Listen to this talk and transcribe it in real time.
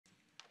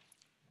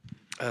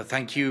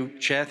Thank you,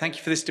 Chair. Thank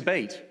you for this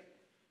debate.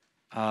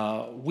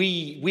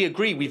 We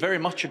agree, we very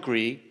much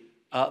agree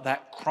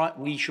that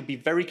we should be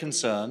very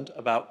concerned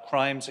about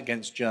crimes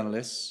against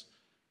journalists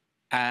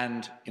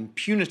and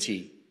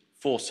impunity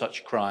for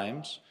such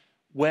crimes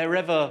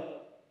wherever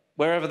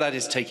that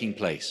is taking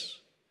place.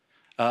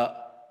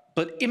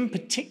 But in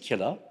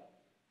particular,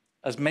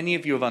 as many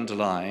of you have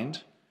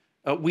underlined,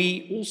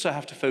 we also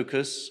have to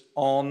focus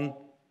on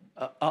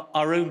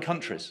our own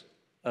countries,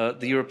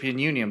 the European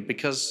Union,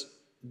 because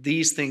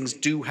these things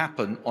do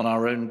happen on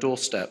our own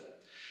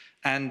doorstep.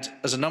 And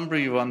as a number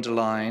of you have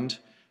underlined,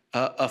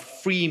 a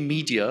free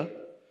media,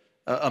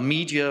 a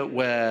media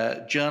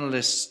where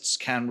journalists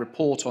can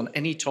report on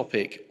any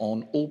topic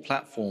on all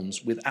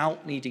platforms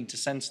without needing to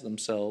censor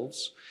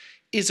themselves,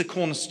 is a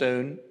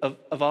cornerstone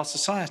of our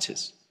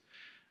societies.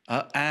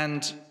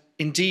 And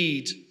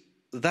indeed,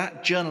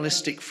 that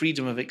journalistic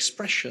freedom of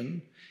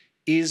expression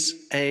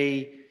is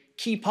a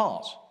key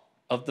part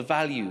of the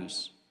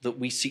values that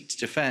we seek to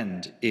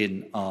defend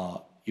in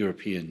our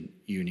European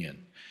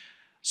Union.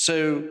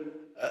 So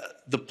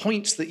the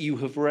points that you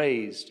have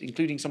raised,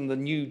 including some of the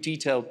new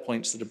detailed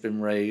points that have been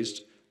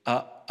raised,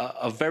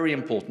 are very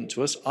important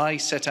to us. I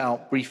set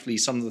out briefly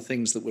some of the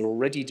things that we're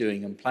already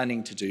doing and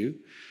planning to do,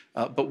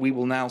 but we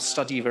will now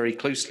study very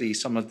closely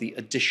some of the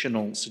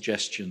additional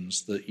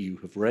suggestions that you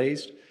have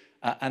raised.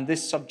 And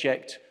this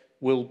subject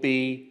will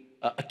be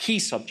a key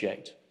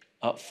subject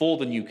for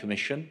the new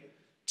Commission,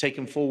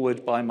 taken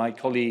forward by my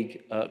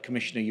colleague,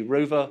 Commissioner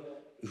Jourova,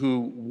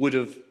 who would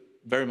have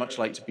very much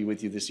liked to be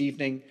with you this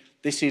evening.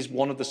 This is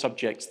one of the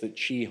subjects that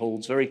she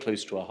holds very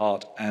close to her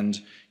heart,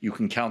 and you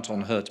can count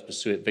on her to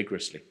pursue it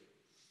vigorously.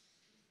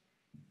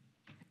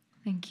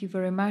 Thank you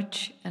very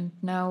much. And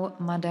now,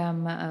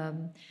 Madam,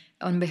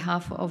 on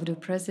behalf of the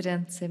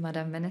Presidency,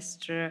 Madam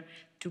Minister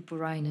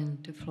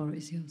TUPPURAINEN, the floor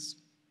is yours.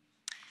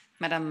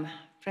 Madam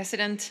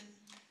President,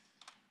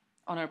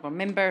 honourable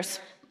members,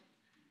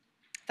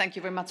 thank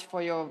you very much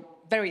for your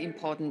very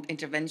important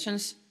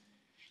interventions.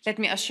 Let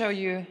me assure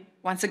you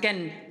once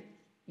again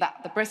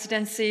that the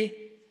Presidency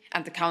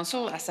and the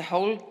Council as a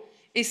whole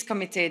is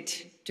committed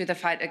to the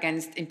fight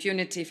against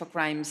impunity for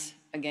crimes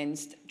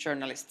against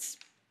journalists.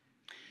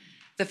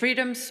 The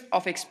freedoms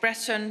of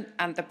expression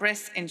and the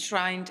press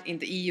enshrined in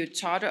the EU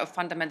Charter of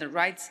Fundamental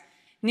Rights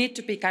need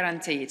to be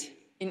guaranteed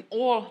in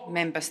all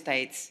member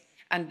states,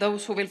 and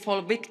those who will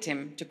fall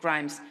victim to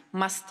crimes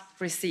must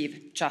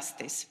receive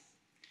justice.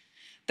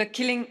 The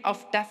killing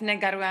of Daphne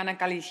Caruana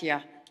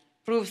Galizia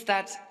proves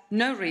that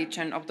no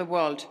region of the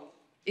world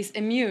is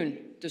immune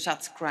to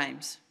such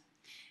crimes.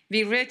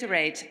 We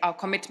reiterate our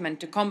commitment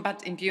to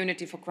combat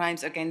impunity for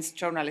crimes against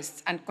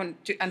journalists and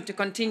to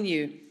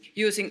continue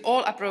using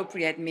all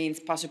appropriate means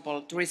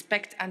possible to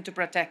respect and to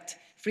protect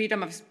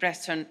freedom of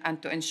expression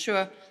and to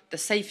ensure the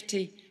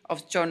safety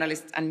of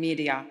journalists and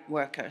media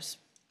workers.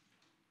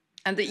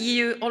 And the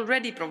EU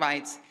already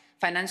provides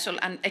financial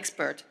and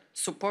expert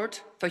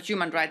support for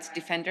human rights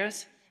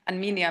defenders and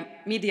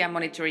media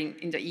monitoring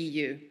in the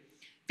EU.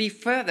 We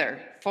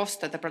further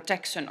foster the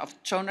protection of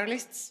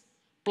journalists,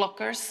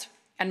 bloggers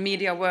and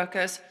media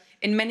workers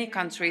in many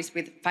countries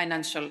with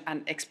financial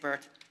and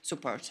expert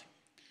support.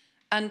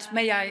 And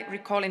may I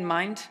recall in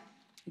mind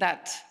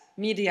that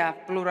media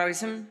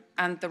pluralism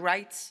and the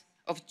rights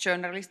of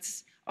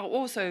journalists are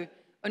also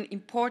an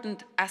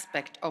important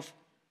aspect of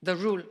the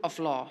rule of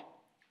law,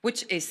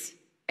 which is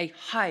a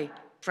high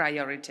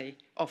priority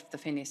of the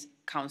Finnish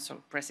Council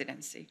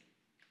presidency.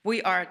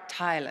 We are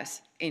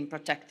tireless in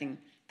protecting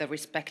the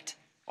respect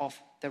of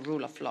the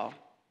rule of law.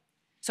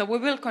 So we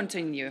will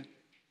continue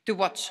to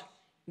watch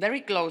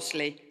very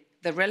closely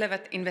the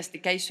relevant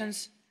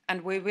investigations,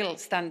 and we will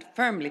stand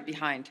firmly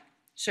behind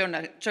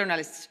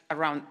journalists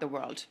around the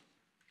world.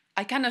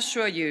 I can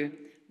assure you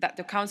that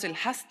the Council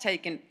has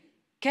taken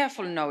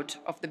careful note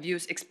of the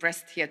views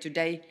expressed here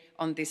today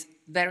on this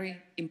very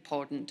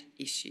important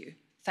issue.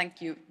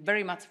 Thank you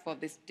very much for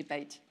this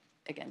debate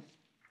again.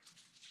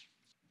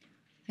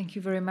 Thank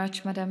you very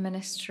much, Madam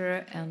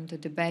Minister, and the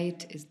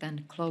debate is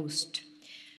then closed.